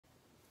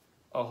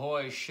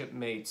Ahoy,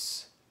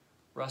 shipmates.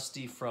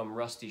 Rusty from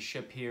Rusty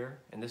Shipp here,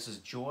 and this is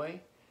Joy,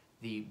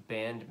 the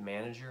band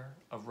manager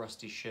of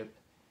Rusty Shipp,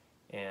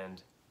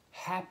 and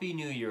Happy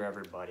New Year,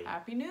 everybody.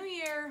 Happy New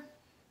Year!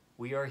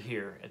 We are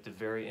here at the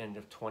very end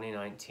of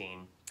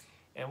 2019,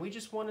 and we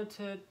just wanted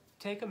to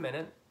take a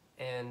minute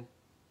and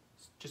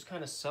just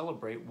kind of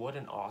celebrate what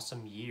an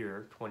awesome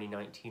year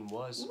 2019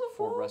 was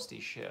for Rusty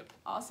Shipp.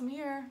 Awesome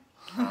year.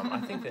 I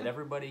think that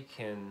everybody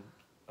can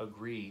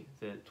agree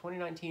that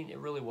 2019, it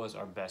really was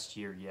our best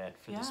year yet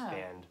for this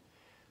band.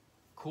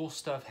 Cool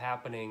stuff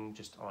happening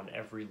just on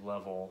every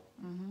level,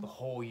 the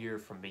whole year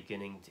from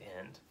beginning to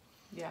end.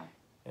 Yeah.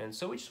 And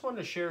so we just wanted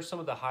to share some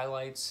of the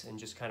highlights and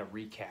just kind of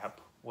recap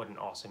what an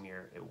awesome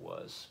year it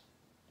was.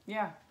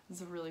 Yeah, it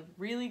was a really,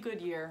 really good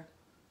year.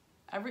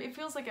 It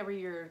feels like every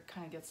year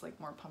kind of gets like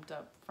more pumped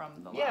up from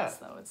the last,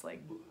 though. It's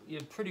like... Yeah,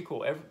 pretty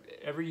cool.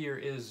 Every year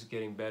is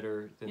getting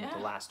better than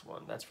the last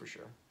one, that's for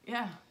sure.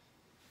 Yeah.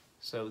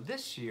 So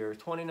this year,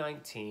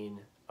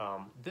 2019,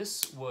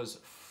 this was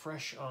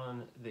fresh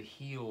on the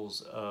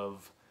heels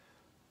of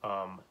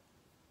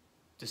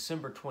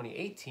December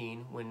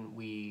 2018 when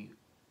we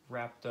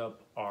wrapped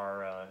up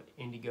our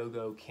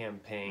Indiegogo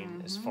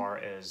campaign as far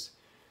as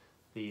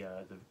the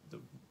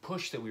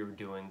push that we were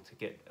doing to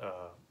get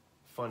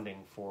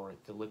funding for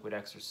the Liquid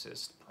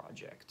Exorcist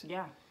project.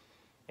 Yeah.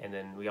 And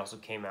then we also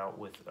came out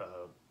with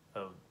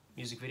a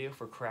music video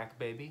for Crack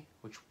Baby,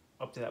 which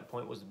up to that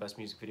point was the best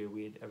music video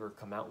we had ever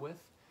come out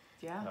with.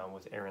 Yeah.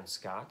 With Aaron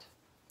Scott,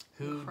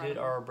 who did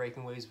our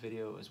Breaking Waves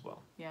video as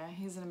well. Yeah,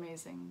 he's an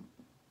amazing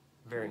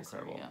Very producer,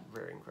 incredible,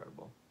 very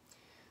incredible.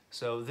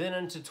 So then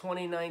into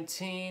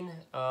 2019,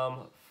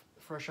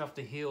 fresh off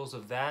the heels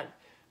of that,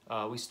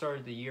 we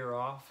started the year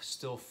off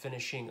still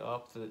finishing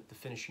up the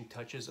finishing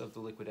touches of the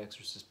Liquid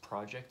Exorcist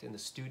project in the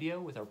studio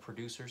with our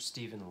producer,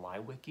 Stephen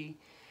Lywicki.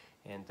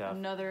 And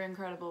another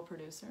incredible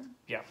producer.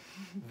 Yeah,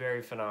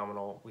 very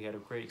phenomenal. We had a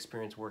great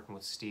experience working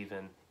with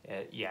Stephen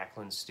at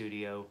Yaklin's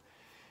studio.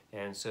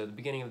 And so the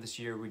beginning of this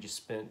year, we just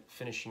spent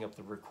finishing up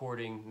the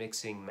recording,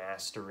 mixing,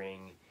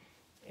 mastering,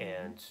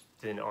 and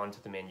then on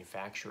to the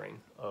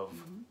manufacturing of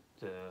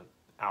the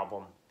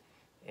album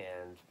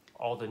and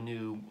all the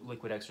new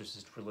Liquid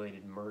Exorcist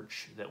related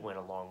merch that went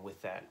along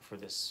with that for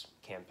this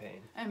campaign.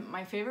 And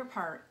my favorite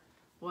part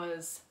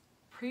was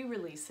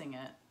pre-releasing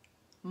it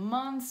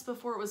months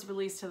before it was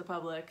released to the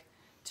public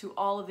to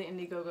all of the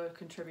Indiegogo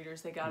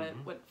contributors. They got it,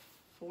 what,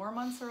 4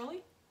 months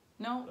early?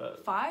 No,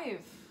 5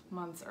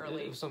 months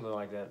early. It was something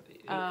like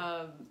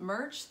that.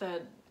 Merch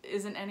that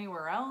isn't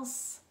anywhere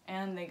else,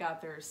 and they got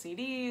their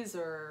CDs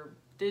or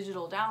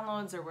digital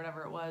downloads or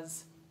whatever it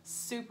was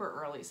super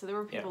early. So there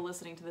were people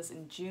listening to this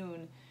in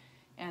June,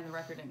 and the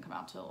record didn't come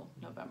out till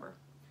November.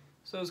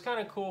 So it was kind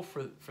of cool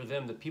for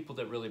them, the people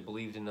that really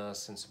believed in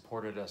us and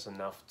supported us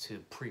enough to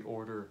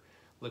pre-order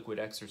Liquid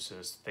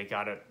Exorcist. They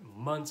got it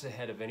months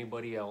ahead of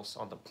anybody else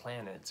on the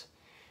planet,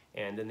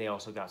 and then they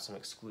also got some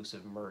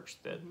exclusive merch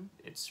that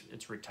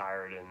it's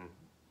retired, and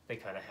they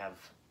kind of have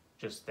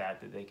just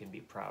that they can be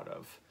proud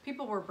of.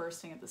 People were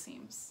bursting at the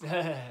seams.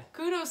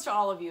 Kudos to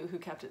all of you who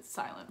kept it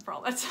silent for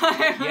all that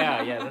time.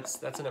 yeah,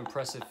 that's an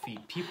impressive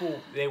feat. People,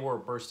 they were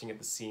bursting at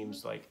the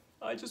seams like,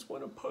 I just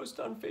want to post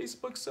on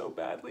Facebook so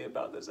badly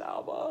about this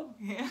album.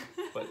 Yeah.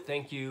 But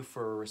thank you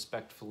for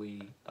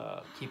respectfully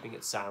keeping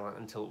it silent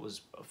until it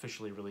was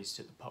officially released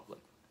to the public.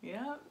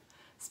 Yeah.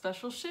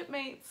 Special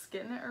shipmates,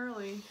 getting it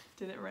early.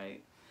 Did it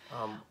right.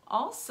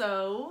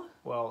 Also...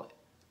 Well,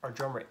 our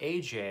drummer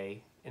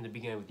AJ, in the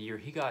beginning of the year,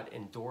 he got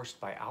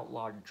endorsed by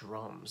Outlawed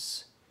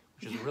Drums,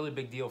 which is a really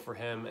big deal for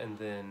him. And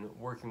then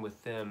working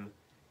with them,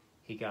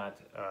 he got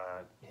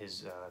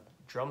his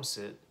drum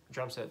set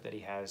that he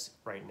has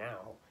right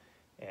now.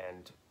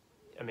 And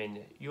I mean,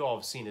 you all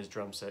have seen his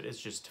drum set. It's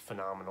just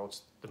phenomenal.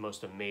 It's the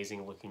most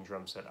amazing looking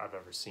drum set I've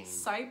ever seen.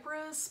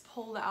 Cypress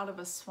pulled out of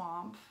a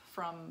swamp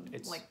from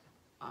like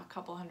a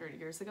couple hundred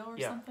years ago or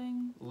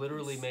something.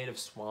 Literally made of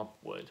swamp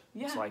wood.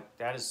 Yeah. It's like,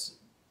 that is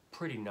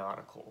pretty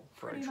nautical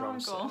for a drum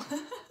set.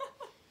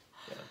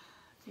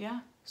 Yeah.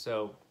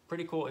 So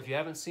pretty cool. If you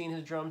haven't seen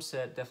his drum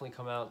set, definitely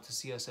come out to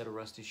see us at a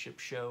Rusty Shipp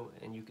show,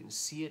 and you can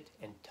see it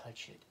and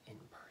touch it in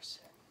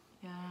person.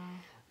 Yeah.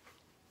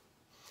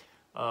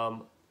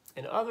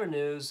 In other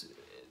news,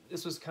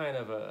 this was kind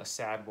of a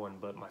sad one,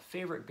 but my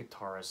favorite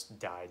guitarist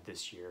died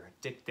this year.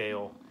 Dick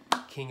Dale,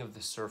 king of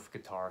the surf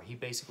guitar. He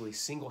basically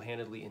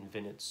single-handedly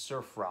invented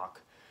surf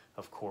rock,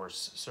 of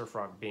course, surf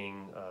rock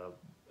being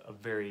a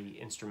very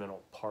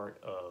instrumental part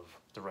of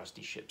the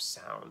Rusty Shipp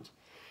sound.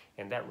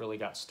 And that really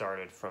got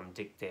started from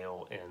Dick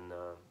Dale in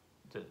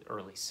the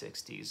early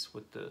 60s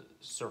with the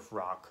surf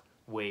rock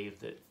wave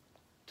that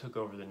took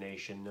over the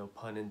nation, no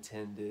pun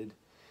intended.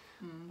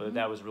 But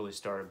that was really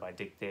started by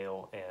Dick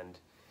Dale, and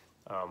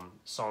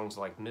songs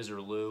like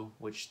Miserlou,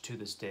 which to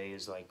this day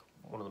is like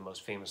one of the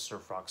most famous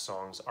surf rock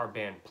songs. Our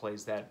band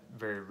plays that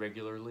very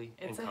regularly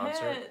in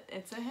concert.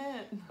 It's a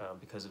hit.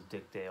 Because of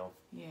Dick Dale.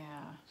 Yeah.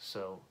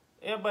 So,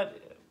 yeah,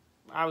 but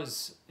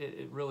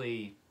it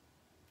really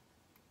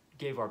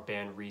gave our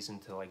band reason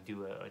to like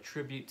do a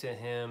tribute to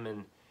him,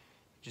 and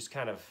just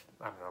kind of,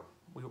 I don't know,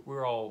 we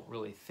were all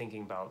really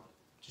thinking about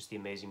just the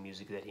amazing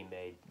music that he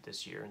made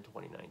this year in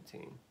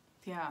 2019.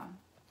 Yeah.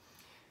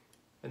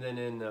 And then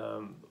in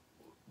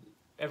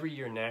every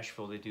year in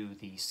Nashville, they do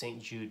the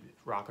St. Jude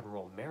Rock and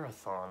Roll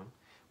Marathon,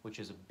 which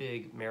is a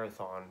big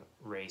marathon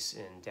race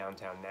in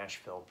downtown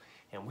Nashville.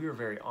 And we were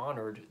very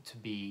honored to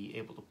be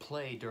able to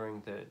play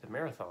during the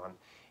marathon.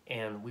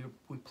 And we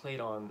played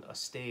on a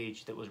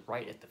stage that was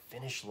right at the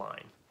finish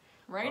line.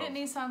 Right at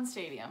Nissan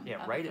Stadium.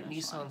 Yeah, right at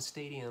Nissan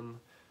Stadium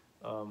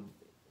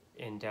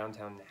in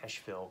downtown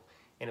Nashville.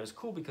 And it was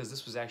cool because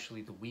this was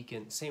actually the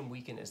same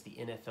weekend as the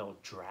NFL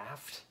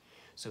draft.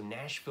 So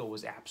Nashville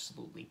was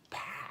absolutely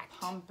packed.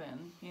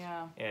 Pumping,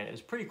 yeah. And it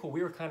was pretty cool.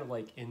 We were kind of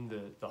like in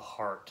the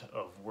heart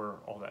of where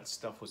all that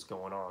stuff was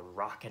going on,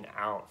 rocking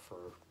out for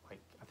like,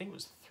 I think it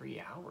was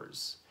 3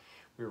 hours.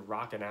 We were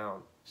rocking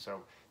out.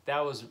 So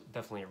that was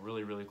definitely a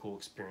really, really cool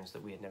experience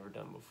that we had never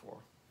done before.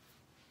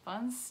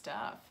 Fun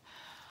stuff.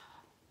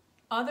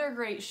 Other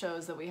great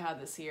shows that we had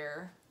this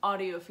year,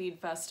 Audio Feed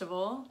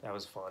Festival. That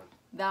was fun.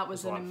 That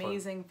was an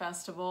amazing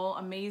festival,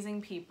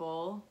 amazing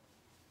people.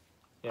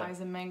 Yeah.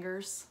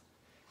 Eisenmengers.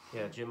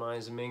 Yeah, Jim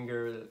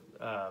Eisenmenger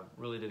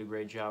really did a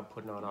great job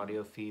putting on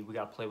Audio Feed. We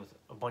got to play with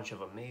a bunch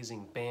of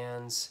amazing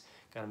bands,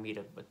 got to meet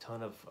a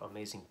ton of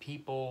amazing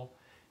people,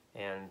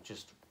 and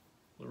just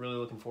really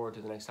looking forward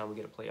to the next time we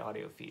get to play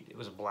Audio Feed. It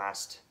was a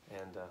blast,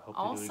 and hope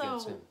to do it again soon.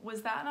 Also,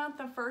 was that not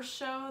the first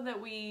show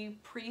that we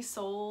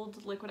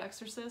pre-sold Liquid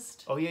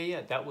Exorcist? Oh, yeah.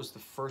 That was the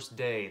first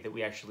day that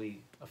we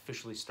actually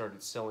officially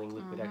started selling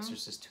Liquid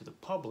Exorcist to the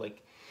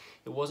public.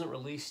 It wasn't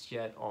released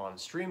yet on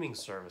streaming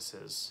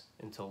services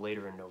until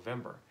later in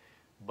November.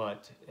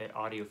 But at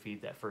Audio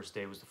Feed, that first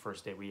day was the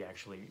first day we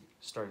actually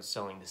started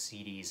selling the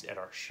CDs at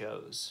our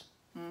shows.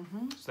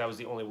 So that was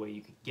the only way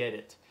you could get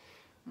it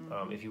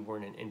if you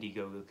weren't an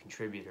Indiegogo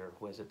contributor,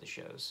 was at the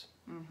shows.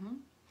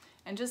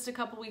 And just a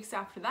couple weeks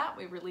after that,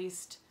 we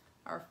released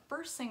our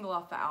first single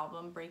off the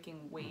album,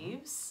 Breaking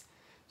Waves.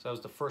 So that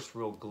was the first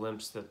real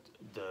glimpse that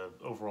the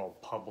overall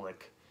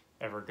public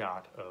ever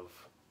got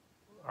of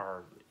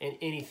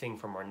anything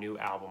from our new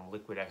album,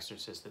 Liquid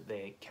Exorcist, that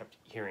they kept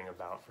hearing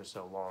about for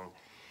so long.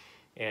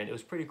 And it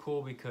was pretty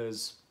cool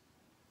because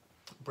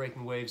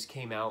Breaking Waves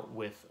came out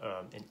with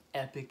an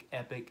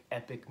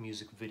epic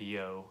music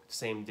video the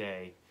same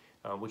day,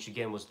 which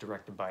again was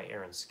directed by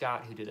Aaron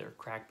Scott, who did our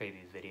Crack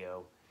Baby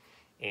video.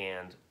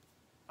 And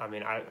I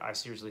mean, I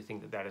seriously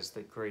think that is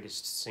the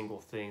greatest single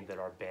thing that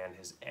our band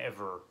has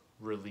ever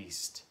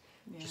released.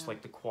 Yeah. Just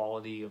like the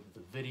quality of the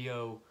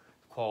video,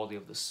 the quality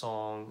of the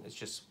song, it's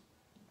just,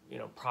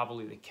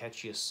 probably the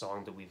catchiest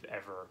song that we've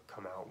ever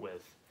come out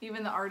with.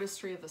 Even the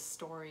artistry of the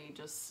story,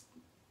 just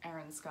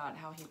Aaron Scott,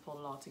 how he pulled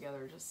it all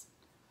together, just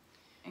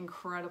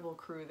incredible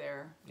crew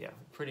there. Yeah,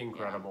 pretty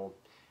incredible.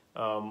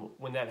 Yeah.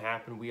 When that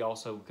happened, we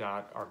also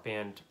got our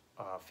band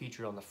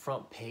featured on the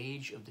front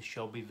page of the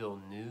Shelbyville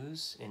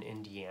News in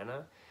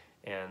Indiana,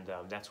 and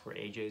that's where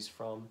AJ's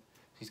from.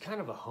 He's kind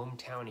of a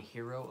hometown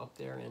hero up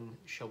there in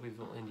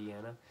Shelbyville,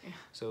 Indiana. Yeah.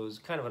 So it was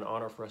kind of an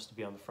honor for us to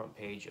be on the front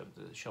page of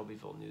the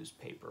Shelbyville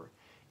newspaper.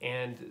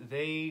 And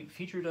they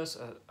featured us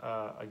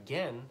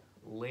again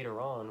later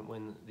on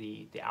when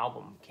the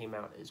album came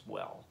out as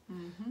well.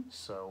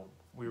 So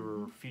we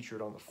were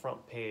featured on the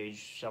front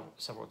page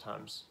several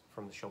times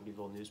from the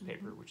Shelbyville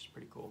newspaper, which is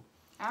pretty cool.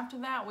 After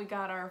that, we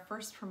got our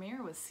first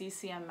premiere with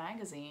CCM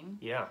Magazine.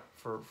 Yeah,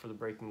 for the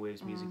Breaking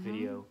Waves music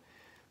video.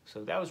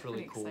 So that was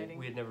really cool. Exciting.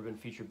 We had never been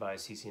featured by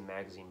CCM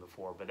Magazine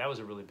before, but that was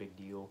a really big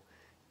deal.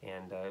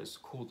 And it was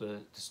cool to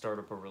start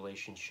up a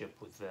relationship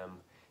with them.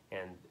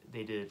 And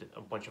they did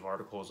a bunch of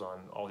articles on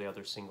all the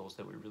other singles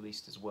that we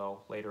released as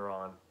well later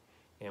on.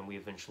 And we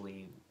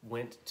eventually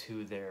went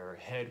to their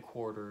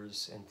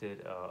headquarters and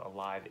did a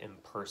live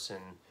in-person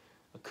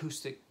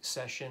acoustic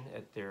session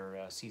at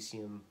their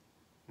CCM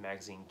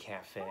Magazine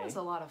Cafe. That was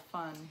a lot of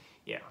fun.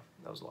 Yeah,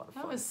 that was a lot of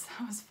fun. That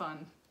was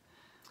fun.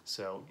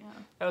 So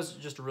that was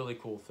just a really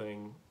cool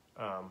thing.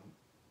 I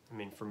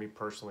mean, for me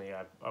personally,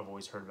 I've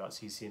always heard about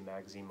CCM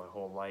Magazine my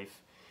whole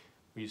life.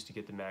 We used to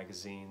get the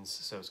magazines,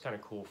 so it's kind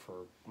of cool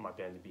for my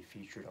band to be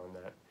featured on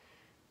that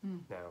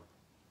now.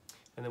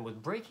 And then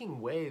with Breaking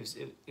Waves,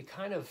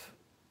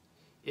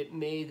 it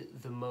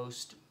made the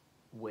most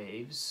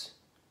waves,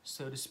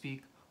 so to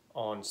speak,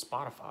 on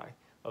Spotify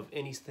of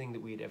anything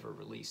that we had ever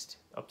released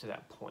up to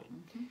that point.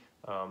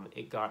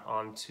 It got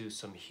onto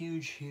some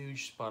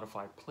huge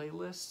Spotify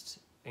playlists,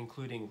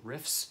 including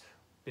riffs,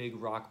 big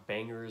rock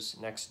bangers,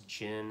 next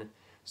gen,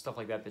 stuff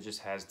like that just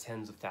has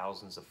tens of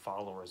thousands of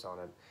followers on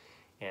it.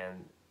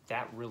 And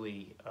that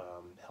really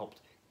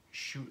helped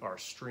shoot our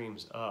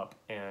streams up,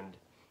 and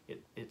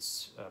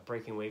it's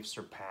Breaking Waves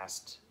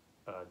surpassed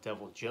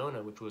Devil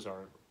Jonah, which was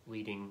our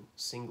leading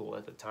single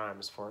at the time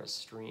as far as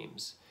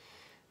streams.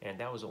 And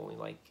that was only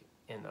like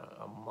in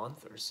a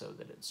month or so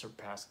that it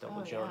surpassed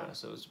Devil Jonah.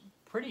 So it was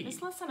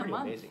it's less than a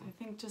month. Amazing. I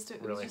think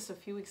it was just a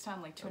few weeks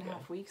time, like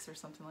 2.5 weeks or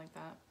something like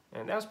that.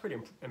 And that was pretty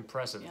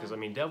impressive because I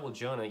mean, Devil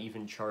Jonah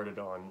even charted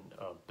on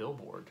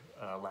Billboard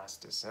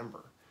last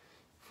December.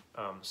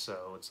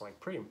 So it's like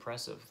pretty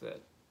impressive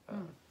that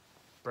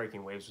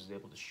Breaking Waves was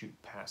able to shoot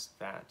past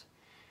that.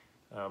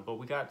 But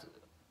we got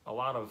a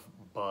lot of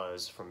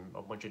buzz from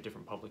a bunch of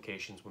different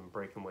publications when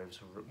Breaking Waves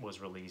was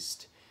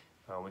released.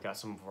 We got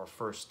some of our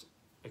first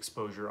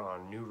exposure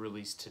on New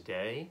Release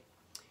Today,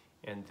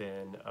 and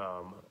then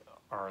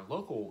our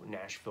local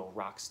Nashville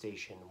rock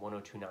station,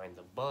 102.9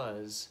 The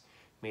Buzz,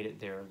 made it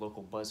their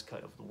local buzz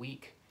cut of the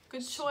week.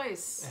 Good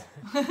choice.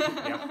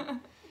 Yep.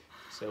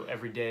 So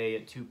every day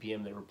at 2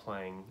 p.m. they were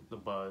playing the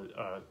Buzz,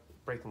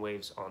 Breaking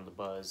Waves on The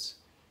Buzz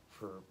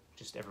for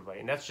just everybody.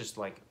 And that's just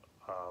like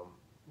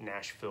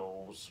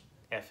Nashville's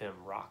FM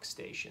rock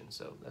station,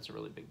 so that's a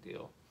really big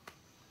deal.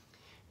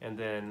 And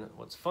then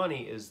what's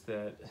funny is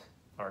that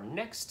our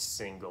next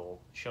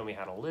single, Show Me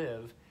How to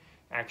Live,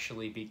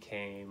 actually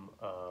became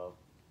a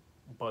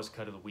buzz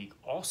cut of the week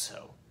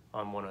also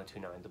on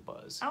 102.9 The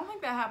Buzz. I don't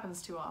think that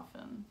happens too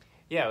often.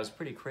 Yeah, it was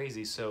pretty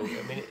crazy. So,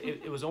 I mean,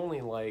 it was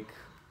only like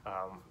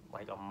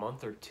a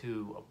month or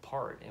two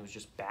apart. It was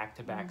just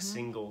back-to-back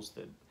singles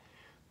that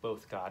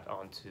both got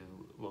onto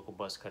local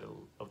buzz cut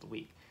of the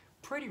week.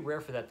 Pretty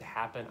rare for that to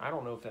happen. I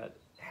don't know if that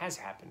has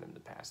happened in the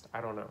past. I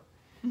don't know.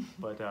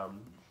 But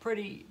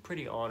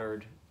pretty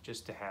honored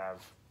just to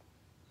have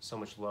so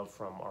much love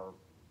from our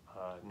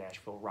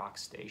Nashville rock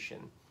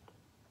station.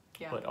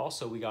 Yeah. But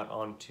also we got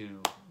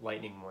onto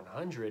Lightning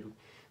 100,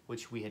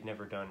 which we had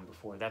never done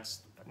before.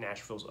 That's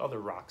Nashville's other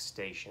rock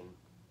station.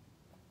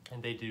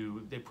 And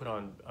they put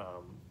on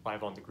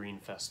Live on the Green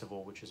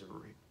Festival, which is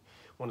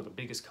one of the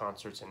biggest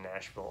concerts in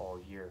Nashville all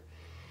year.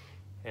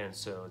 And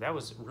so that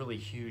was really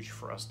huge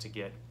for us to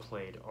get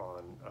played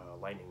on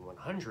Lightning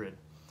 100.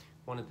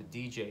 One of the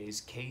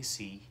DJs,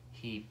 Casey,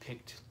 he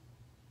picked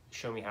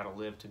Show Me How to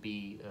Live to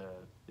be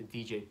the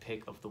DJ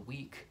pick of the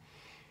week,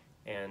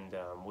 and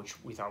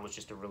which we thought was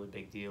just a really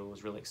big deal. It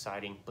was really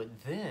exciting. But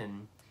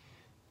then,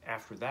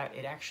 after that,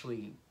 it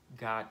actually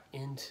got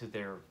into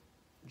their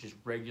just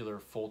regular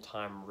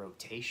full-time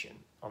rotation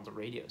on the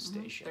radio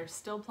station. They're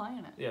still playing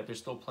it. Yeah, they're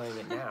still playing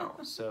it now.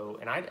 So,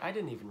 and I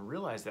didn't even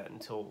realize that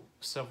until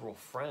several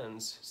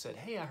friends said,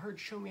 "Hey, I heard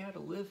Show Me How to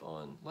Live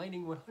on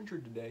Lightning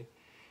 100 today."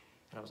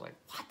 And I was like,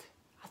 "What?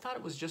 I thought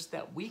it was just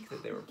that week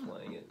that they were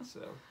playing it."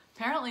 So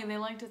apparently they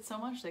liked it so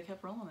much they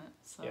kept rolling it.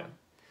 So yeah,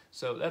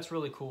 so that's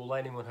really cool.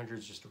 Lightning 100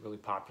 is just a really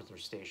popular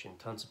station.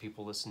 Tons of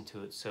people listen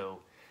to it.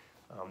 So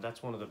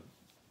that's one of the,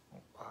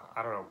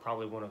 I don't know,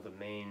 probably one of the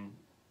main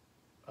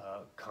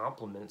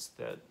compliments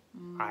that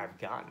I've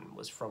gotten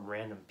was from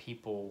random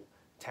people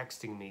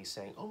texting me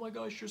saying, "Oh my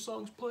gosh, your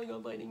song's playing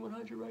on Lightning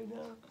 100 right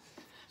now."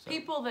 So,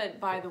 people that,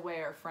 by the way,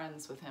 are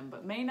friends with him,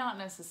 but may not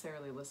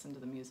necessarily listen to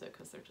the music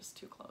because they're just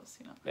too close,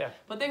 you know. yeah,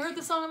 But they heard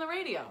the song on the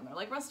radio and they're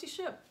like, "Rusty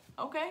Shipp,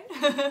 okay."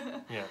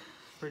 yeah,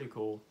 pretty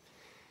cool.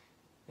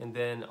 And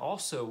then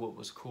also what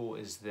was cool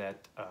is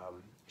that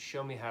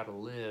Show Me How to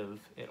Live,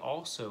 it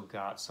also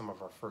got some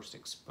of our first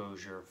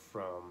exposure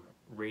from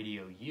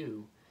Radio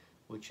U,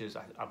 which is,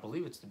 I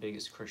believe it's the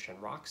biggest Christian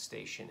rock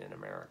station in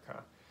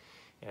America.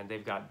 And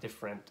they've got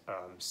different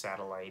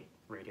satellite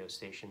radio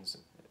stations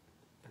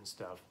and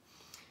stuff.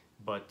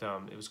 But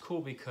it was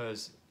cool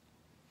because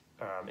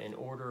in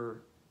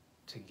order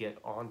to get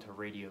onto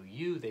Radio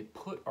U, they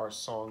put our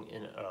song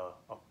in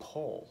a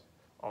poll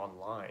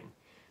online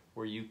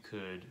where you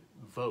could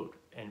vote.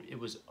 And it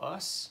was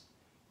us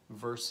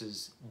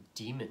versus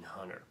Demon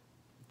Hunter,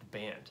 the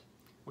band,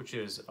 which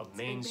is a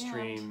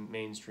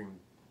mainstream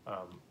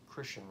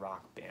Christian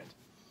rock band.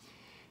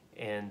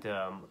 And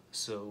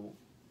so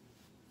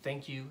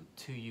thank you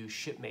to you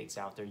shipmates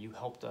out there. You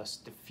helped us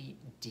defeat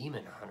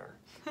Demon Hunter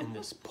in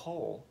this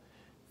poll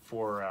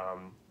for I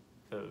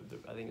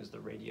think it was the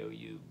Radio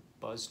U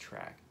buzz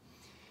track.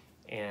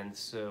 And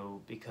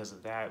so because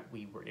of that,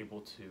 we were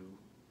able to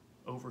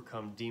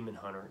overcome Demon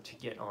Hunter to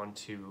get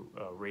onto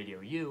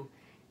Radio U,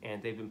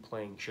 and they've been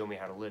playing Show Me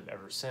How to Live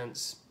ever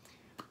since.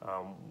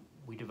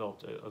 We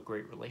developed a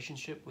great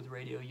relationship with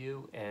Radio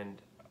U,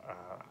 and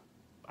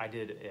I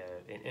did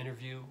an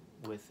interview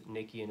with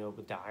Nikki and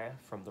Obadiah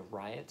from The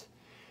Riot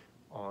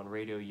on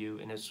Radio U,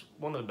 and it's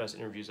one of the best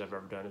interviews I've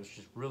ever done. It was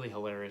just really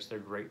hilarious. They're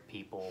great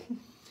people.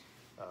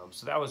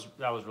 So that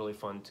was really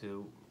fun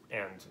too,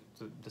 and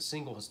the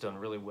single has done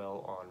really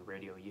well on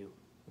Radio U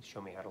with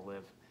Show Me How to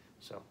Live.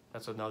 So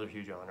that's another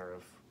huge honor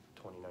of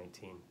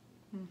 2019.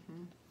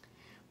 Mm-hmm.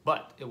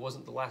 But it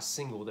wasn't the last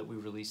single that we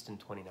released in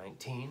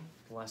 2019.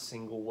 The last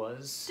single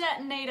was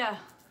Detonator.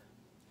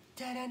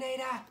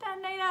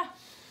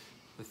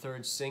 The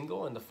third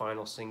single and the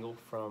final single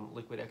from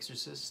Liquid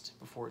Exorcist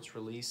before it's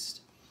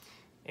released.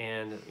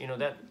 And you know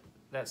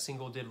that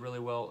single did really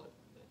well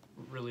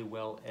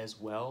as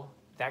well.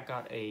 That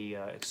got a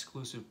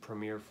exclusive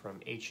premiere from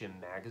HM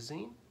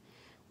Magazine,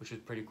 which was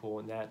pretty cool,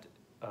 and that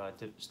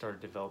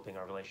started developing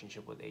our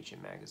relationship with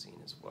HM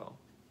Magazine as well.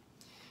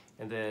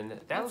 And then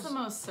that's the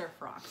most surf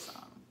rock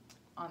song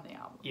on the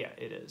album. Yeah,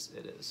 it is.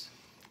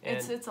 And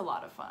it's a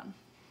lot of fun.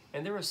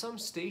 And there were some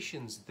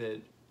stations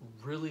that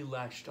really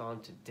latched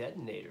on to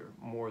Detonator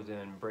more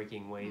than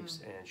Breaking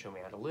Waves and Show Me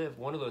How to Live.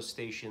 One of those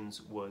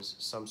stations was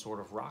some sort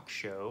of rock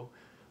show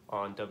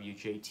on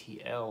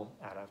WJTL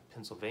out of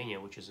Pennsylvania,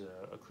 which is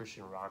a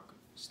Christian rock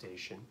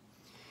station.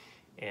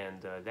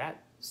 And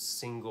that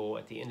single,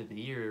 at the end of the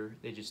year,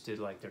 they just did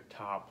like their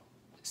top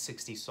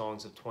 60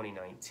 songs of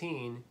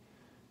 2019.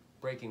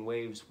 Breaking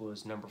Waves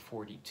was number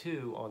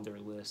 42 on their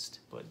list,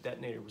 but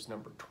Detonator was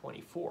number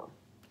 24.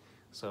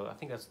 So I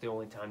think that's the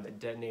only time that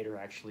Detonator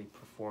actually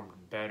performed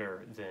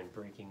better than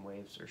Breaking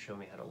Waves or Show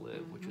Me How to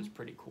Live, which was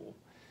pretty cool.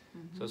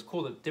 So it's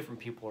cool that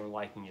different people are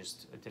liking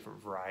just a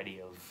different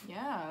variety of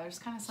there's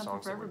kind of something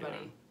for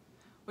everybody,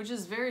 which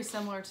is very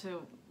similar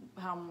to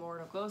how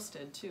Mortal Ghost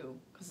did too,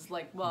 because it's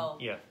like, well,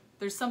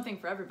 there's something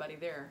for everybody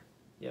there.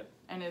 Yep.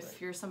 And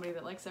if you're somebody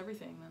that likes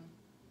everything,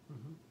 then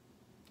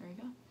there you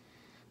go.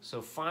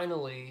 So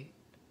finally,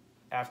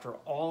 after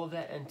all of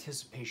that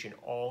anticipation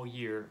all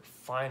year,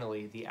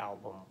 finally the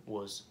album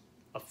was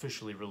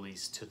officially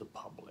released to the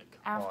public.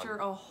 After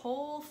a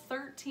whole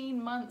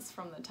 13 months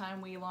from the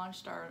time we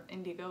launched our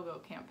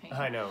Indiegogo campaign.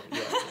 I know,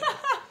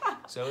 yeah.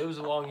 So it was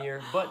a long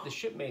year, but the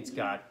shipmates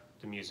got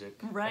the music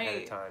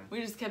ahead of time.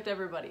 We just kept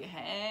everybody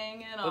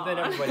hanging on. But then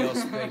everybody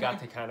else, they got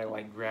to kind of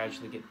like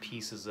gradually get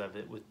pieces of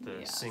it with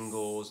the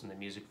singles and the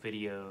music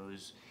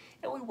videos.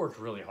 And we worked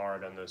really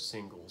hard on those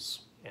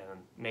singles and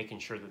making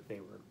sure that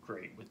they were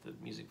great with the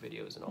music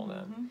videos and all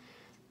that.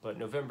 But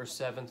November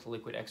 7th,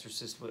 Liquid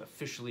Exorcist was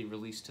officially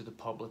released to the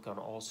public on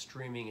all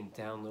streaming and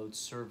download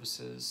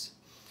services.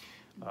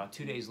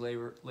 2 days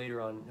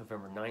later on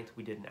November 9th,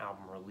 we did an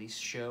album release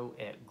show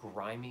at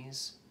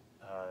Grimey's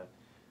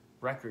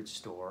record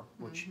store,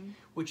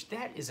 which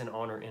that is an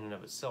honor in and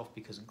of itself,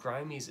 because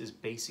Grimey's is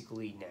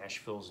basically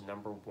Nashville's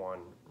 #1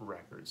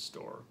 record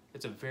store.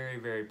 It's a very,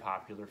 very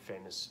popular,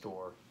 famous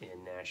store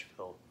in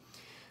Nashville.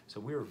 So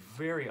we were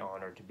very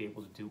honored to be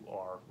able to do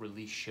our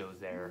release show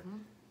there.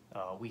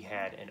 We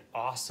had an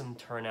awesome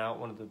turnout,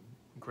 one of the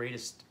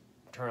greatest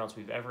turnouts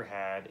we've ever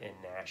had in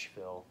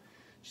Nashville.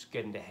 Just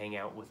getting to hang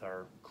out with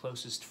our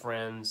closest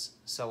friends,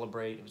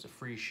 celebrate. It was a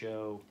free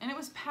show. And it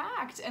was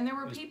packed, and there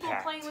were people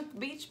playing with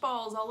beach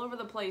balls all over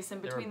the place in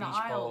between the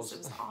aisles. It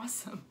was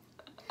awesome.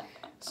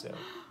 So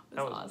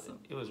that was awesome.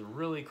 It was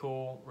really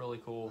cool, really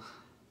cool.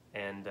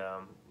 And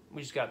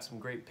we just got some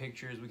great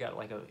pictures. We got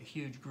like a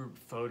huge group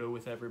photo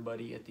with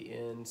everybody at the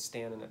end,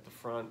 standing at the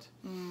front.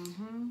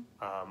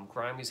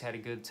 Grimey's had a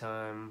good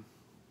time.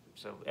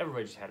 So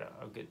everybody just had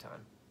a good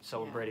time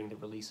celebrating the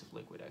release of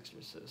Liquid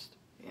Exorcist.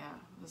 Yeah,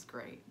 it was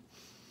great.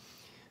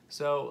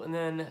 So, and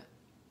then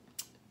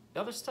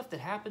the other stuff that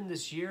happened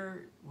this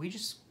year, we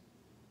just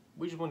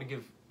want to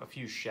give a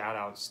few shout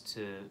outs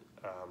to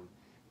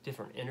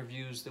different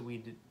interviews that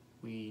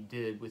we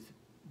did with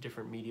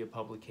different media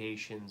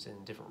publications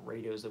and different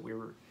radio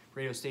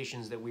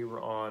stations that we were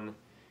on.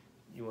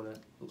 You want to?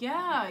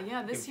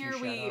 Yeah. This year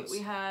we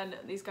had,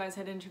 these guys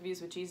had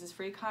interviews with Jesus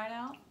Freak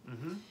Hideout.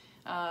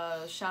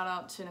 Shout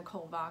out to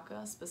Nicole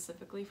Vaca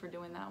specifically for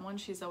doing that one.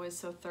 She's always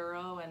so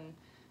thorough and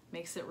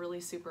makes it really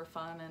super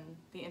fun, and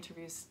the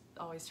interviews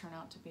always turn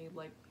out to be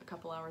like a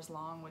couple hours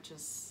long, which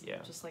is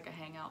just like a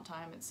hangout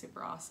time. It's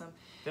super awesome.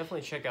 Definitely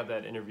check out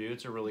that interview.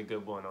 It's a really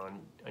good one on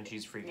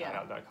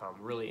JesusFreakHideout.com.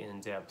 Really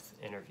in-depth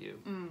interview.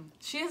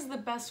 She has the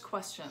best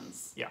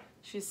questions. Yeah.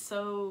 She's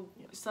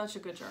such a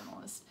good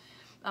journalist.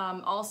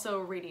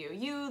 Also Radio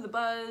U, The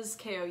Buzz,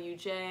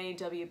 KOUJ,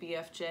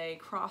 WBFJ,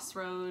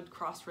 Crossroad,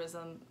 Cross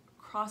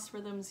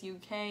Rhythms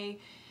UK,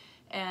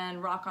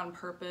 and Rock on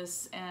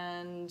Purpose,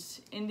 and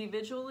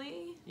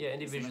Individually. Yeah,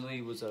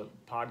 Individually was a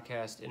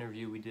podcast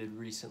interview we did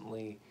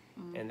recently,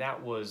 and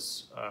that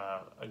was,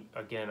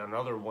 again,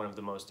 another one of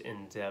the most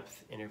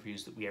in-depth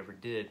interviews that we ever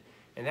did,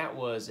 and that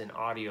was an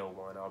audio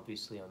one,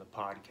 obviously, on the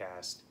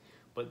podcast,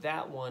 but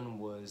that one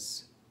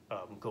was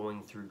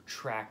going through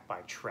track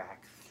by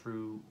track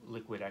through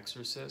Liquid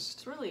Exorcist.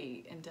 It's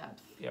really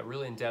in-depth. Yeah,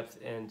 really in-depth,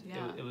 and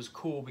it was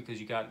cool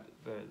because you got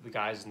the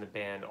guys in the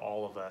band,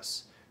 all of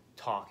us,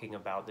 talking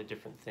about the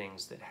different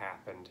things that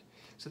happened.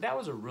 So that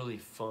was a really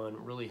fun,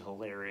 really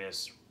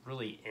hilarious,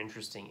 really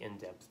interesting,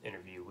 in-depth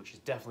interview, which is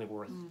definitely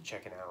worth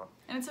checking out.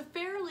 And it's a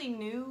fairly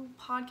new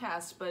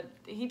podcast, but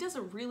he does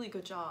a really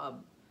good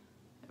job.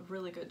 A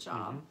really good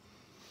job.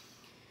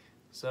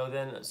 So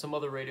then some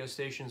other radio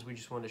stations we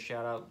just wanted to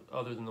shout out,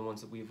 other than the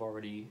ones that we've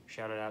already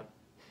shouted out.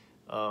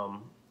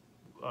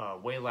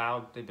 Way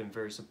Loud, they've been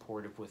very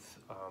supportive with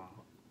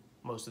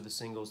most of the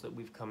singles that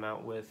we've come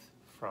out with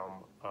from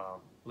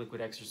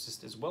Liquid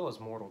Exorcist, as well as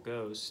Mortal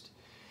Ghost,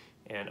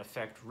 and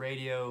Effect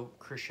Radio,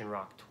 Christian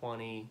Rock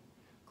 20,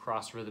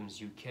 Cross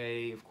Rhythms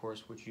UK, of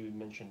course, which you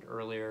mentioned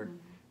earlier.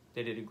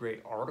 They did a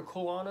great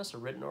article on us, a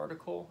written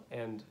article,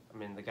 and I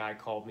mean, the guy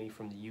called me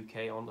from the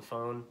UK on the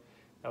phone.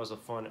 That was a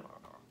fun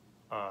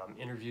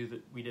interview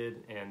that we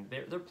did, and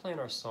they're playing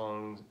our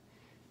songs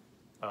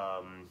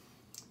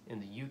in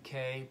the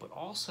UK, but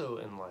also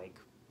in like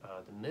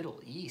the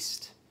Middle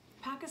East.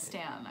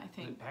 Pakistan, I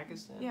think.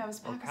 Pakistan? Yeah, it was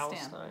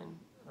Pakistan.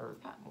 Or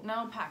Palestine?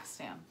 No,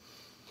 Pakistan.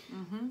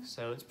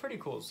 So it's pretty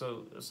cool.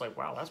 So it's like,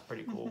 wow, that's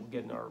pretty cool.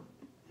 Getting our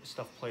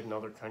stuff played in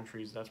other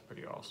countries, that's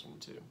pretty awesome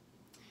too.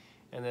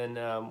 And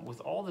then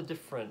with all the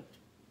different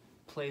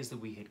plays that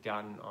we had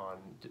gotten on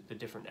the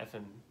different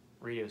FM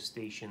radio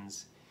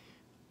stations,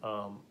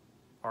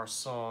 our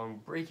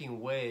song "Breaking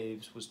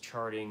Waves" was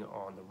charting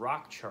on the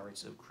rock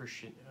charts of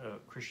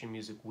Christian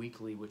Music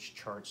Weekly, which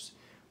charts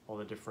all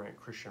the different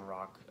Christian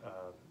rock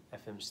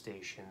FM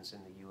stations in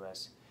the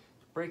U.S.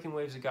 "Breaking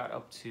Waves" it got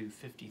up to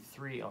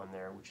 53 on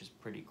there, which is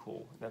pretty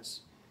cool.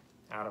 That's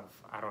out of,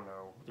 I don't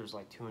know, there's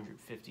like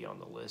 250 on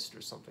the list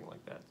or something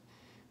like that.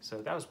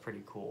 So that was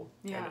pretty cool.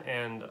 Yeah.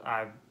 And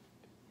I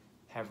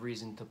have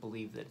reason to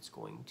believe that it's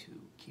going to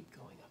keep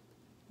going up.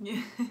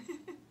 Yeah.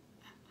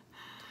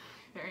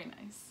 Very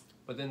nice.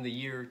 But then the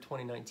year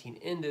 2019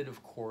 ended,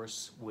 of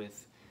course,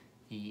 with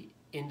the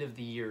end of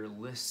the year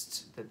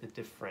lists that the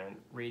different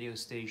radio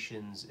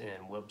stations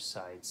and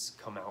websites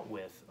come out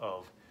with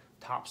of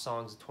top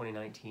songs of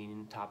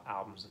 2019, top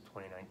albums of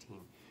 2019.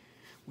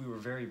 We were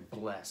very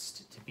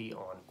blessed to be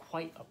on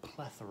quite a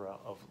plethora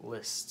of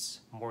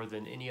lists, more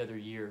than any other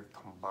year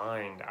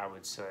combined, I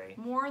would say.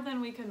 More than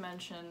we could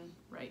mention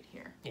right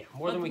here. Yeah,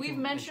 more than we can We've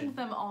mentioned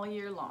them all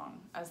year long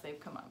as they've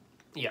come up.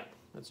 Yeah,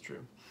 that's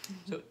true.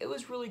 So it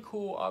was really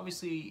cool.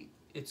 Obviously,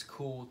 it's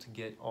cool to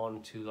get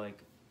onto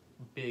like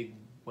big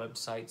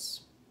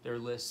websites, their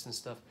lists and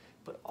stuff,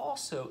 but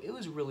also it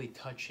was really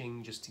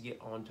touching just to get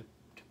onto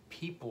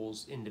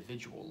people's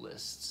individual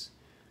lists.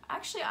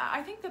 Actually,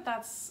 I think that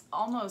that's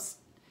almost,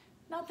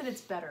 not that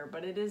it's better,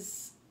 but it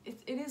is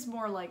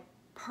more like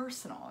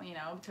personal, you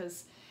know,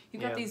 because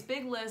you've got these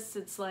big lists,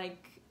 it's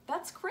like,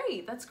 that's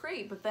great,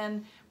 but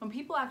then when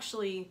people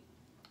actually,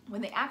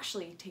 when they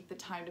actually take the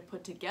time to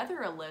put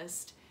together a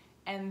list,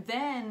 and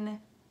then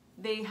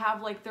they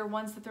have like their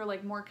ones that they're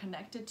like more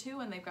connected to,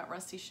 and they've got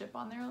Rusty Shipp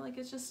on there, like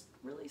it's just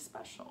really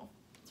special.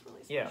 It's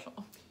really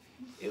special.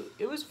 Yeah.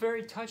 It was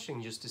very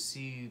touching just to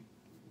see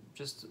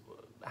just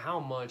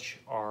how much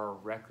our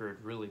record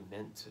really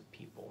meant to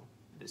people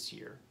this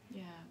year.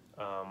 Yeah.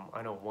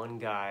 I know one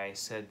guy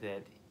said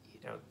that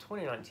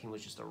 2019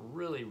 was just a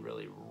really,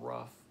 really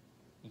rough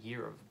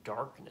year of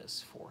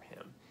darkness for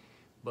him,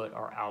 but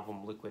our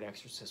album Liquid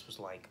Exorcist was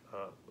like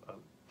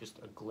just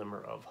a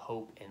glimmer of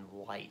hope and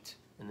light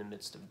in the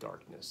midst of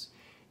darkness.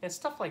 And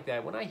stuff like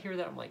that, when I hear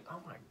that, I'm like, oh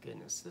my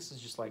goodness, this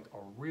is just like a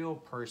real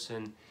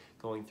person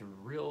going through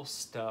real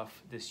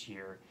stuff this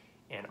year,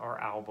 and our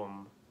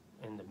album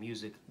and the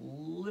music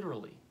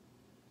literally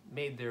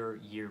made their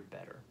year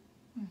better,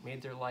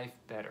 made their life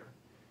better.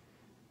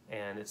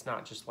 And it's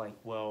not just like,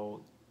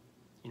 well,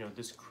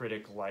 this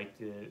critic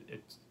liked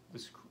it,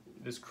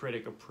 this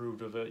critic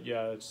approved of it,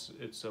 yeah,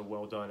 it's a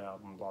well done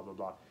album, blah blah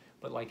blah.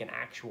 But like an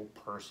actual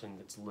person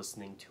that's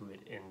listening to it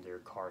in their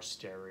car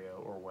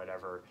stereo or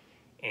whatever,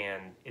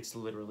 and it's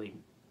literally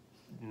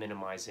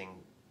minimizing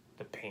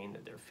the pain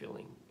that they're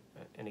feeling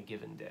in a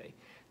given day.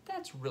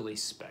 That's really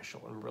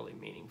special and really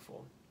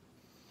meaningful.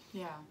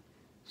 Yeah.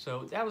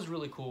 So that was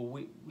really cool.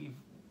 We've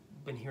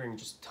been hearing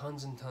just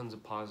tons and tons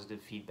of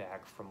positive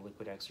feedback from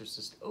Liquid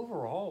Exorcist.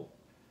 Overall,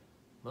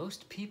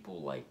 most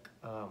people like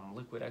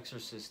Liquid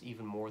Exorcist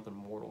even more than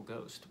Mortal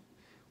Ghost,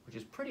 which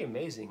is pretty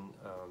amazing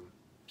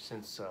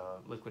since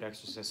Liquid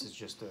Exorcist is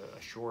just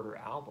a shorter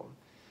album.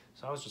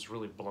 So I was just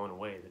really blown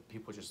away that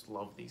people just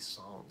love these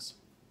songs.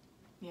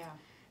 Yeah.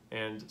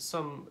 And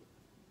some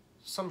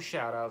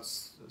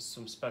shout-outs,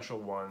 some special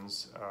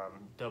ones.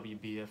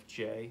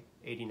 WBFJ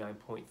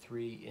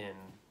 89.3 in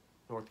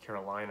North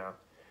Carolina,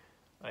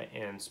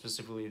 and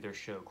specifically their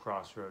show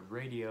Crossroad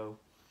Radio.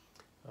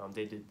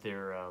 They did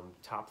their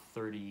top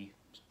 30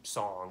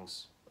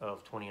 songs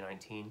of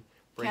 2019.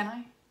 Can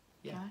I?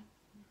 Yeah. Can I?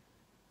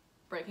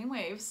 Breaking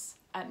Waves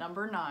at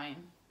number 9.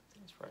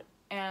 That's right.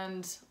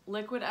 And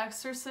Liquid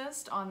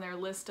Exorcist on their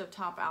list of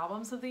top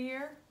albums of the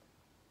year.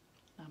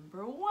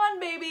 Number 1,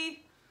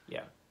 baby.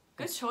 Yeah.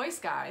 Good choice,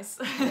 guys.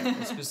 Yeah,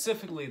 and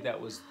specifically, that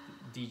was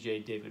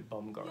DJ David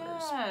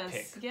Bumgarner's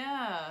pick.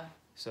 Yeah.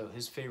 So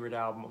his favorite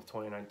album of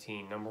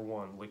 2019, number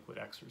 1, Liquid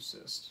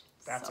Exorcist.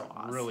 That's so a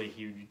awesome. really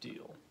huge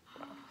deal.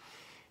 Wow.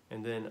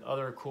 And then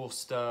other cool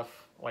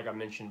stuff, like I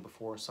mentioned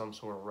before, some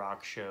sort of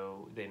rock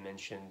show. They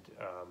mentioned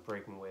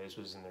Breaking Waves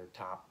was in their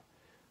top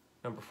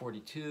number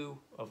 42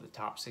 of the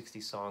top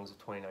 60 songs of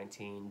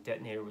 2019.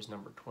 Detonator was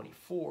number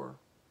 24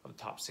 of the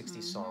top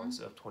 60 songs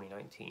of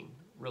 2019.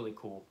 Really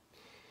cool.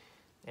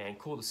 And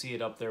cool to see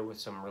it up there with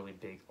some really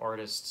big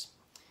artists.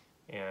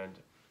 And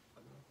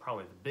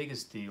probably the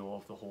biggest deal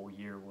of the whole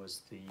year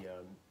was the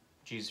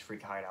Jesus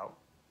Freak Hideout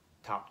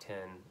top 10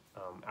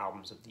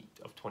 albums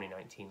of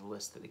 2019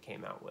 list that they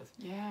came out with.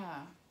 Yeah.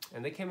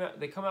 And they come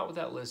out with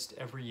that list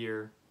every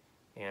year,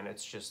 and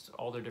it's just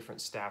all their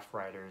different staff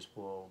writers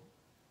will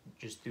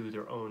just do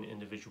their own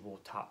individual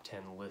top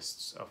 10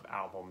 lists of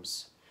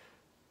albums,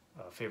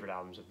 favorite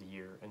albums of the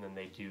year, and then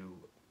they do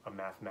a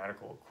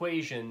mathematical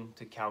equation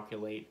to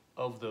calculate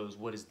of those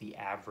what is the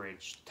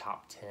average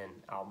top 10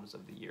 albums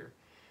of the year.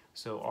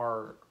 So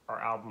our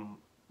album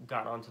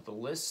got onto the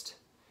list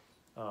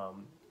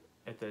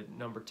at the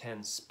number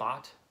 10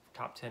 spot,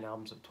 top 10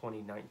 albums of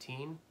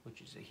 2019,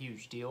 which is a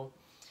huge deal.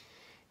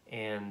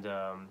 And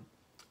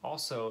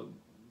also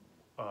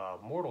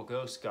Mortal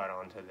Ghost got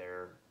onto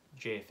their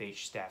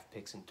JFH staff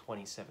picks in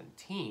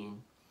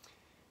 2017,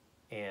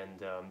 and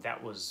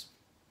that was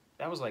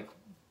like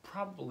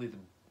probably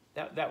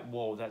that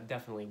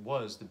definitely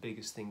was the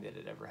biggest thing that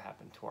had ever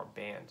happened to our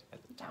band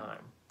at the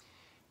time,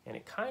 and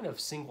it kind of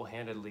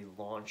single-handedly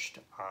launched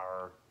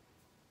our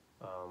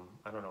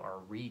our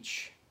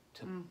reach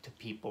to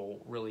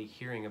people really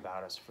hearing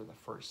about us for the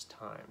first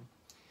time.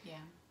 Yeah.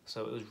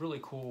 So it was really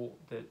cool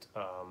that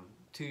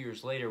 2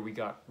 years later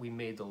we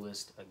made the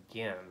list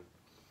again,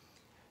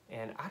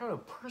 and I don't know,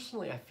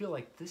 personally I feel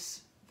like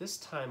this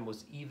time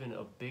was even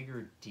a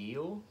bigger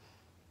deal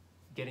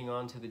getting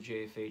onto the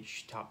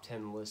JFH top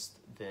 10 list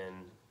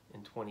than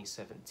in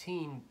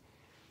 2017,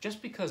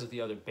 just because of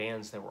the other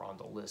bands that were on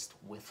the list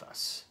with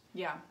us.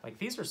 Yeah. Like,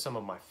 these are some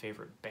of my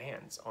favorite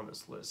bands on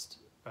this list,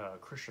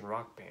 Christian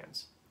rock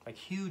bands. Like,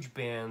 huge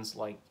bands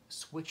like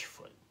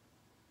Switchfoot.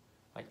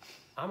 Like,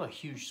 I'm a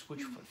huge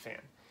Switchfoot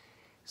fan.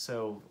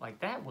 So, like,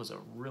 that was a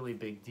really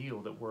big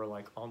deal that we're,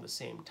 like, on the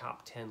same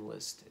top 10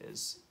 list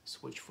as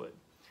Switchfoot.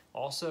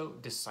 Also,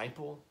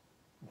 Disciple,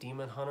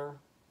 Demon Hunter,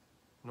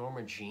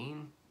 Norma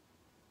Jean,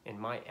 and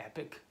My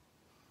Epic.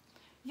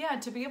 Yeah,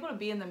 to be able to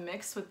be in the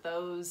mix with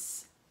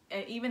those,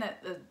 even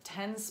at the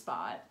 10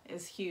 spot,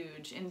 is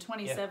huge. In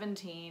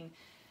 2017,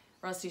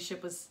 Rusty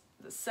Shipp was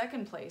the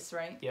second place,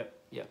 right? Yep.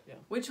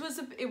 Which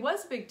was it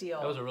was a big deal.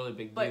 That was a really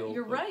big but deal.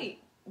 You're right.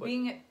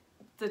 Being at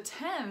the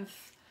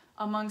 10th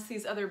amongst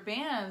these other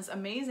bands,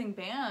 amazing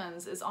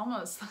bands, is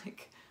almost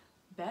like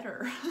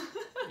better.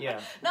 Yeah.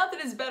 Not that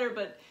it's better,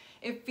 but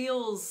it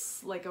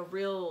feels like a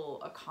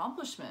real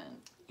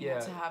accomplishment. You know,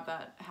 to have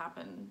that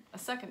happen a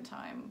second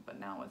time, but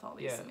now with all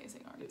these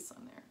amazing artists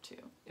on there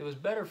too. It was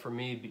better for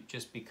me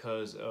just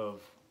because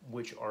of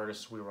which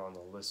artists we were on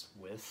the list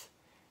with,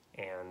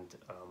 and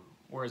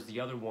whereas the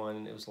other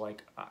one, it was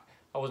like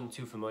I wasn't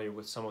too familiar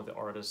with some of the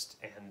artists,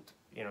 and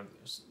you know,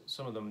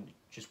 some of them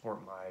just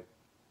weren't my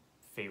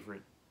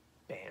favorite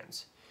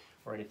bands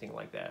or anything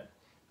like that.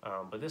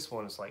 But this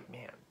one is like,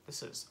 man,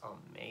 this is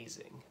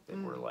amazing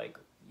that we're like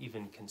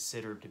even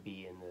considered to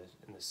be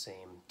in the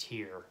same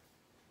tier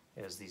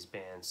as these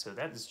bands. So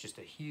that is just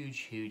a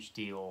huge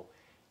deal,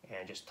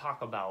 and just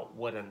talk about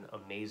what an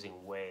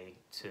amazing way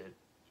to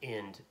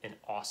end an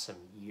awesome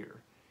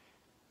year.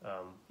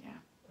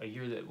 A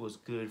year that was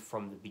good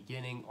from the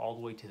beginning all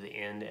the way to the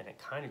end, and it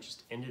kind of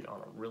just ended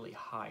on a really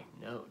high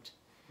note.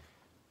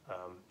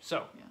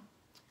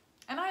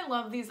 And I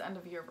love these end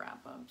of year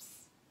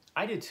wrap-ups.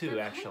 I did too. They're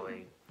actually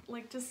kind of,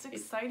 like, just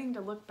exciting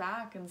to look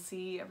back and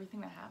see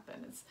everything that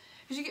happened. It's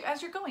because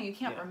as you're going, you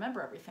can't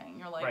remember everything.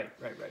 You're like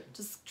right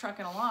just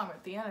trucking along. But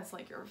at the end, it's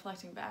like you're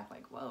reflecting back,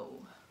 like,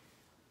 whoa.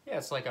 Yeah,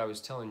 it's like I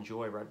was telling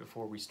Joy right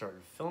before we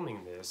started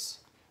filming this.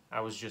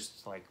 I was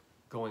just like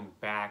going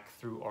back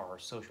through our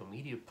social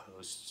media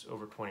posts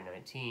over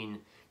 2019,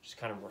 just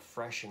kind of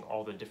refreshing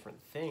all the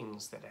different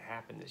things that had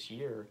happened this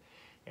year.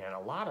 And a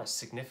lot of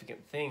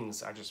significant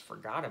things I just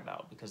forgot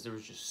about because there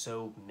was just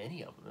so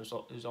many of them.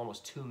 There's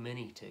almost too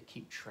many to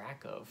keep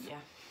track of. Yeah.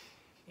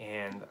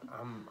 And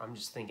I'm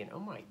just thinking, oh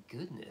my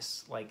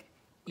goodness, like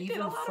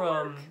even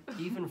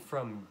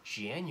from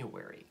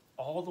January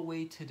all the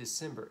way to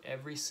December,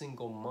 every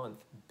single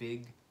month,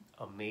 big,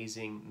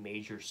 amazing,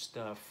 major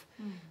stuff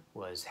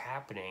was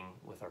happening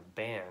with our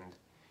band.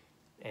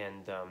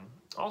 And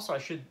also I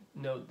should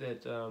note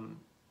that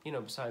you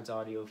know, besides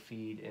Audio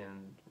Feed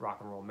and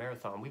Rock and Roll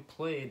Marathon, we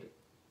played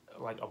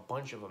like a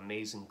bunch of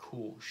amazing,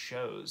 cool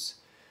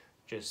shows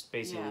just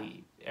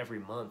basically every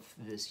month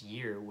this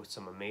year with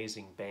some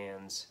amazing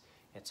bands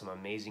at some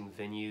amazing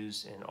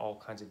venues in all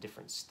kinds of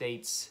different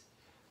states.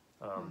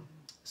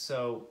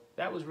 So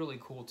that was really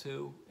cool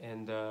too.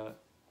 And,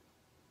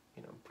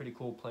 you know, pretty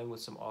cool playing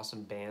with some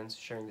awesome bands,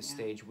 sharing the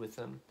stage with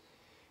them.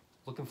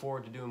 Looking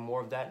forward to doing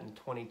more of that in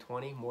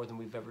 2020, more than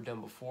we've ever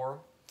done before.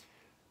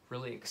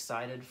 Really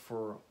excited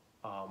for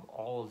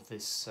all of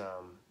this,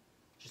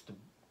 just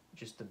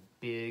a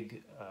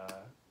big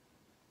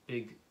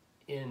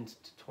end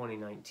to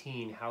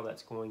 2019. How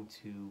that's going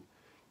to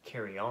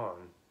carry on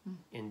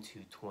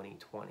into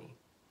 2020.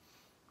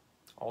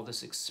 All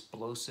this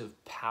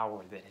explosive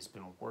power that has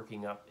been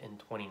working up in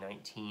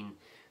 2019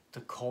 to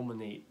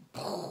culminate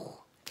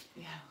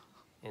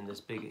in this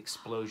big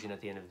explosion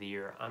at the end of the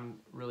year. I'm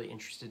really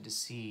interested to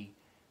see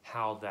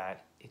how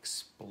that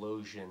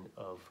explosion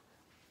of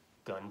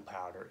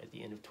gunpowder at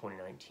the end of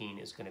 2019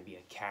 is going to be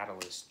a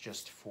catalyst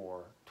just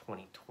for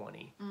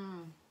 2020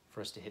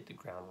 for us to hit the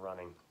ground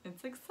running.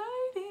 It's exciting.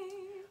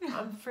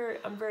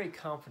 I'm very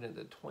confident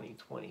that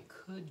 2020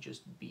 could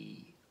just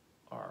be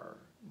our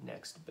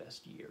next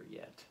best year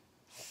yet.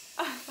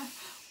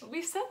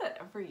 We've said that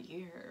every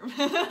year.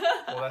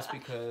 Well, that's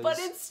because but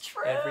it's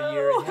true. Every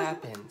year it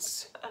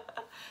happens.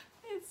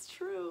 It's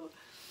true.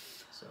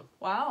 So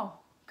wow,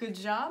 good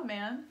job,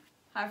 man.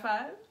 High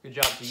five. Good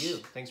job to you.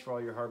 Thanks for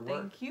all your hard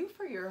work. Thank you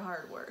for your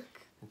hard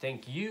work. And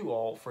thank you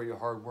all for your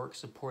hard work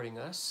supporting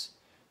us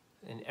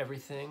and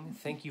everything.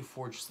 Thank you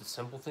for just the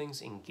simple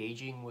things,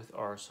 engaging with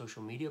our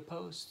social media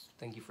posts.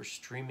 Thank you for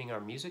streaming our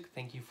music.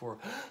 Thank you for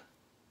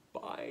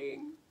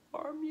buying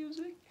our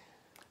music.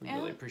 We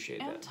really appreciate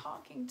that. And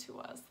talking to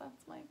us.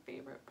 That's my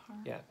favorite part.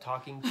 Yeah,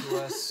 talking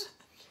to us.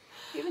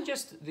 Even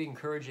just the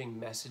encouraging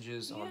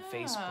messages on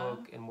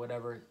Facebook and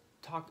whatever.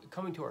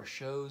 coming to our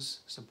shows,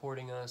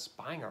 supporting us,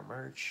 buying our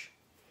merch.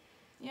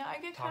 Yeah, I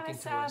get kind Talking of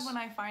to sad us. when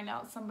I find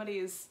out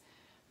somebody's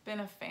been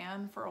a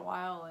fan for a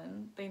while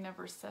and they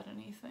never said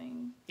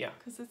anything. Yeah.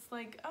 Because it's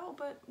like, oh,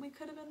 but we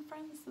could have been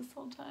friends this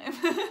whole time.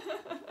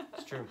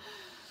 It's true.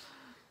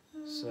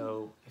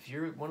 So if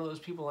you're one of those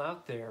people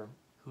out there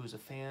who's a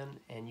fan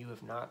and you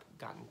have not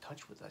gotten in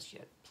touch with us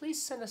yet,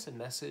 please send us a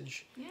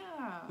message.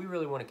 Yeah. We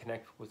really want to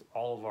connect with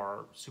all of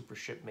our super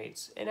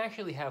shipmates and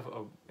actually have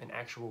an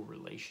actual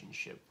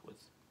relationship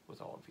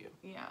with all of you.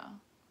 Yeah.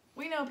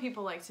 We know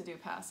people like to do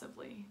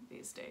passively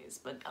these days,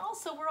 but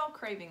also we're all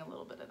craving a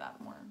little bit of that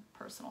more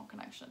personal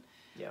connection.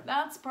 Yeah.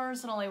 That's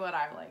personally what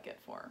I like it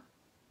for.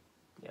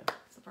 Yeah.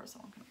 It's a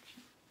personal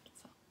connection.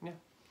 So. Yeah,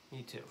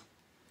 me too.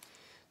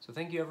 So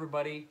thank you,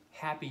 everybody.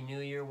 Happy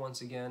New Year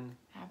once again.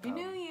 Happy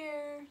New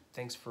Year.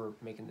 Thanks for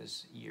making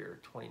this year,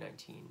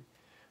 2019,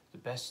 the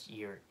best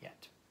year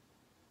yet.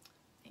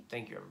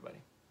 Thank you, everybody.